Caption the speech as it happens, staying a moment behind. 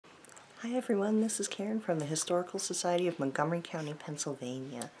Hi everyone, this is Karen from the Historical Society of Montgomery County,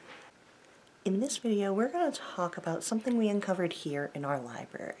 Pennsylvania. In this video, we're going to talk about something we uncovered here in our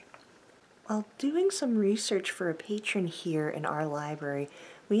library. While doing some research for a patron here in our library,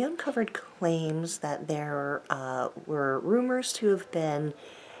 we uncovered claims that there were rumors to have been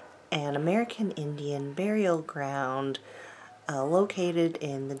an American Indian burial ground located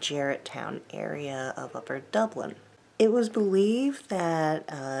in the Jarrettown area of Upper Dublin. It was believed that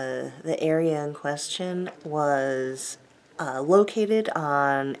the area in question was located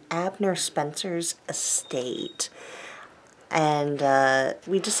on Abner Spencer's estate, and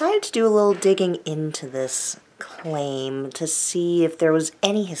we decided to do a little digging into this claim to see if there was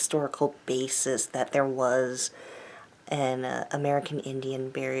any historical basis that there was an American Indian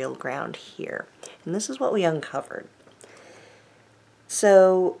burial ground here. And this is what we uncovered.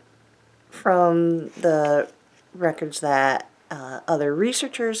 So, from the records that other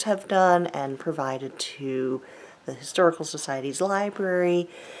researchers have done and provided to the Historical Society's library,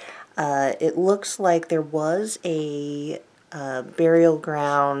 it looks like there was a burial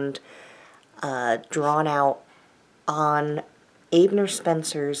ground drawn out on Abner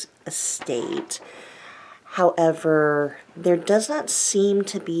Spencer's estate. However, there does not seem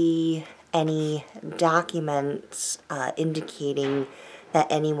to be any documents indicating that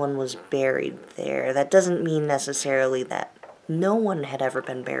anyone was buried there. That doesn't mean necessarily that no one had ever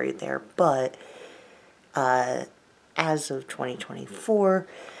been buried there, but as of 2024,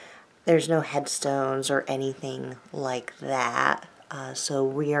 there's no headstones or anything like that, so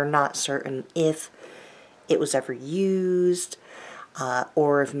we are not certain if it was ever used,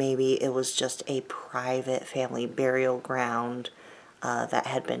 or if maybe it was just a private family burial ground that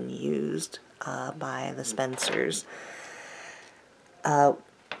had been used by the Spencers.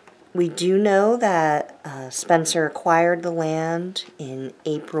 We do know that Spencer acquired the land in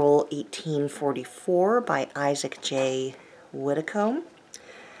April 1844 by Isaac J. Whitcomb,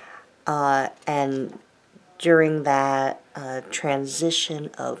 and during that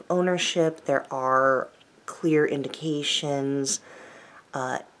transition of ownership, there are clear indications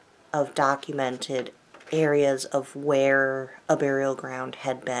of documented areas of where a burial ground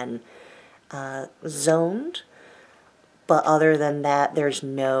had been zoned. But other than that, there's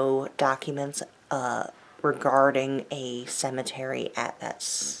no documents regarding a cemetery at that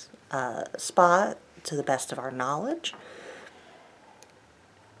spot, to the best of our knowledge.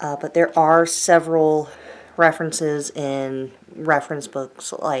 But there are several references in reference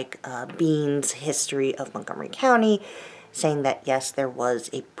books like Bean's History of Montgomery County, saying that yes, there was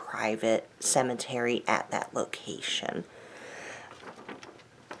a private cemetery at that location.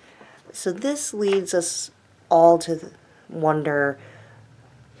 So this leads us all to wonder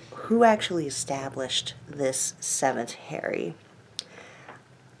who actually established this cemetery.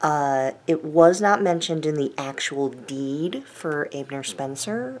 It was not mentioned in the actual deed for Abner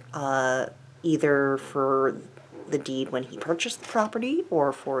Spencer, either for the deed when he purchased the property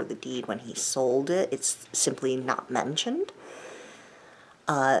or for the deed when he sold it. It's simply not mentioned.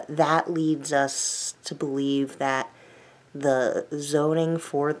 That leads us to believe that the zoning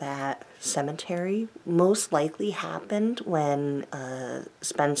for that cemetery most likely happened when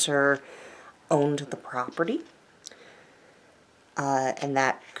Spencer owned the property, and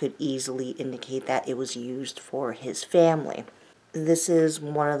that could easily indicate that it was used for his family. This is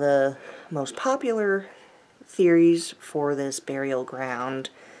one of the most popular theories for this burial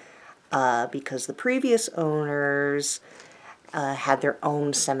ground because the previous owners had their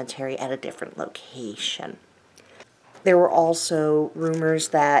own cemetery at a different location. There were also rumors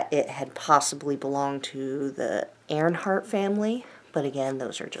that it had possibly belonged to the Earnhardt family, but again,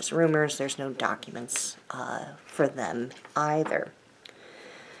 those are just rumors. There's no documents for them either.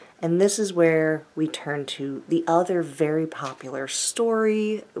 And this is where we turn to the other very popular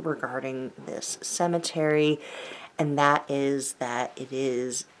story regarding this cemetery, and that is that it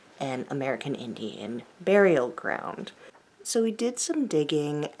is an American Indian burial ground. So we did some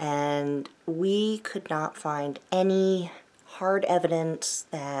digging, and we could not find any hard evidence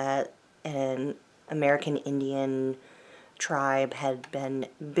that an American Indian tribe had been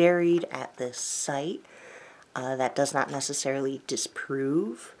buried at this site. That does not necessarily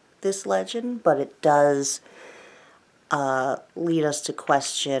disprove this legend, but it does lead us to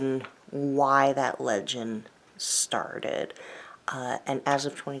question why that legend started. And as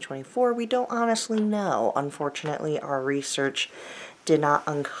of 2024, we don't honestly know. Unfortunately, our research did not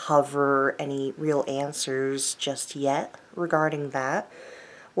uncover any real answers just yet regarding that.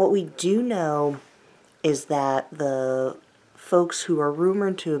 What we do know is that the folks who are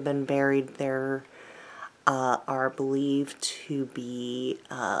rumored to have been buried there are believed to be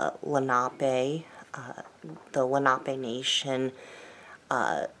Lenape. The Lenape Nation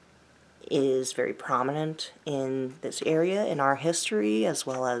is very prominent in this area in our history, as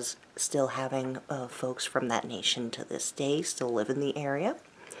well as still having folks from that nation to this day still live in the area.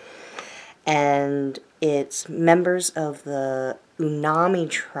 And it's members of the Unami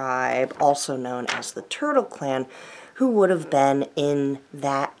tribe, also known as the Turtle Clan, who would have been in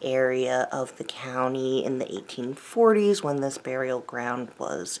that area of the county in the 1840s when this burial ground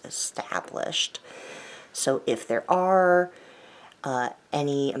was established. So if there are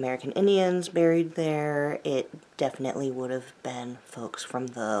any American Indians buried there, it definitely would have been folks from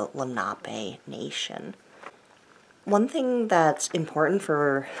the Lenape Nation. One thing that's important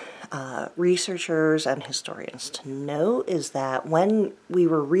for researchers and historians to know is that when we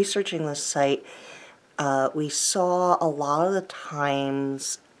were researching this site, we saw a lot of the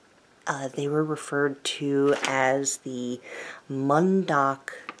times they were referred to as the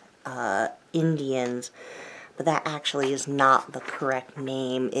Mundock Indians, but that actually is not the correct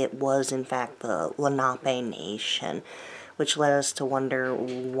name. It was in fact the Lenape Nation, which led us to wonder,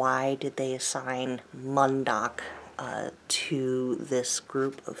 why did they assign Mundock to this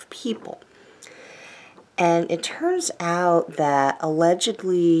group of people? And it turns out that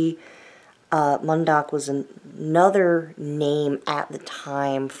allegedly Mundock was another name at the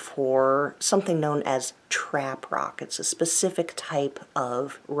time for something known as trap rock. It's a specific type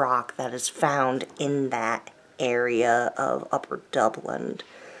of rock that is found in that area of Upper Dublin.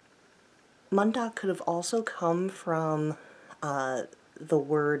 Mundock could have also come from the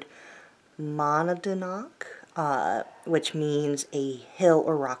word Monadnock, which means a hill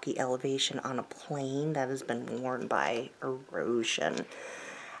or rocky elevation on a plain that has been worn by erosion.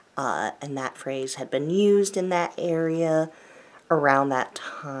 And that phrase had been used in that area around that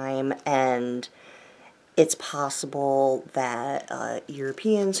time, and it's possible that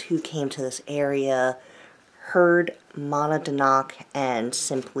Europeans who came to this area heard Monadnock and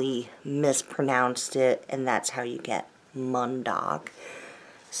simply mispronounced it, and that's how you get Mundock.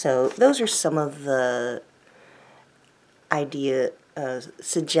 So those are some of the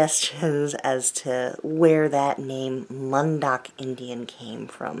suggestions as to where that name Mundock Indian came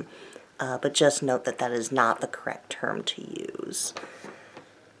from. But just note that that is not the correct term to use.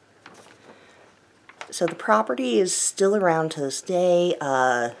 So the property is still around to this day.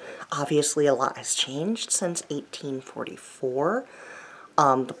 Obviously a lot has changed since 1844.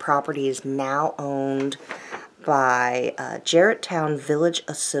 The property is now owned by Jarrettown Village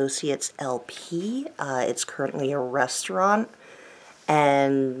Associates LP. It's currently a restaurant,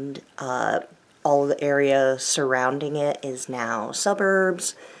 and all of the area surrounding it is now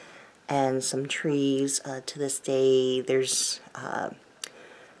suburbs and some trees. To this day, there's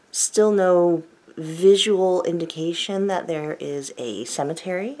still no visual indication that there is a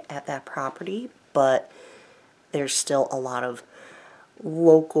cemetery at that property, but there's still a lot of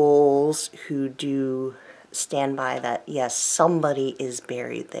locals who do stand by that, yes, somebody is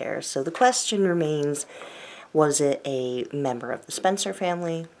buried there. So the question remains, was it a member of the Spencer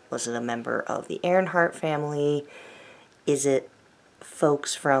family? Was it a member of the Earnhardt family? Is it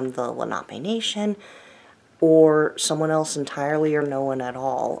folks from the Lenape Nation? Or someone else entirely, or no one at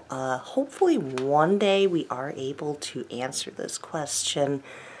all? Hopefully one day we are able to answer this question.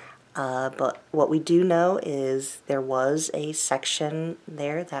 But what we do know is there was a section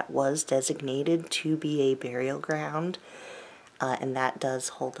there that was designated to be a burial ground, and that does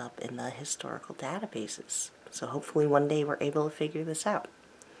hold up in the historical databases. So hopefully one day we're able to figure this out.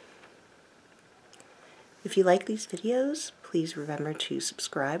 If you like these videos, please remember to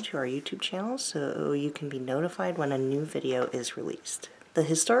subscribe to our YouTube channel so you can be notified when a new video is released. The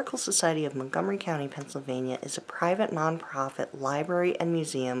Historical Society of Montgomery County, Pennsylvania is a private nonprofit library and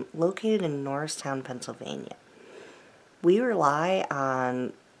museum located in Norristown, Pennsylvania. We rely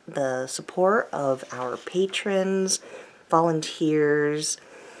on the support of our patrons, volunteers,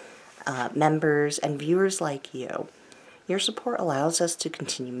 members, and viewers like you. Your support allows us to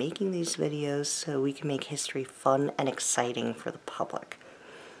continue making these videos so we can make history fun and exciting for the public.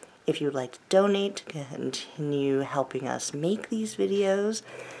 If you would like to donate to continue helping us make these videos,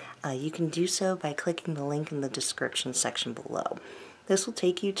 you can do so by clicking the link in the description section below. This will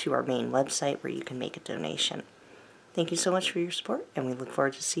take you to our main website where you can make a donation. Thank you so much for your support, and we look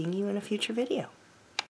forward to seeing you in a future video.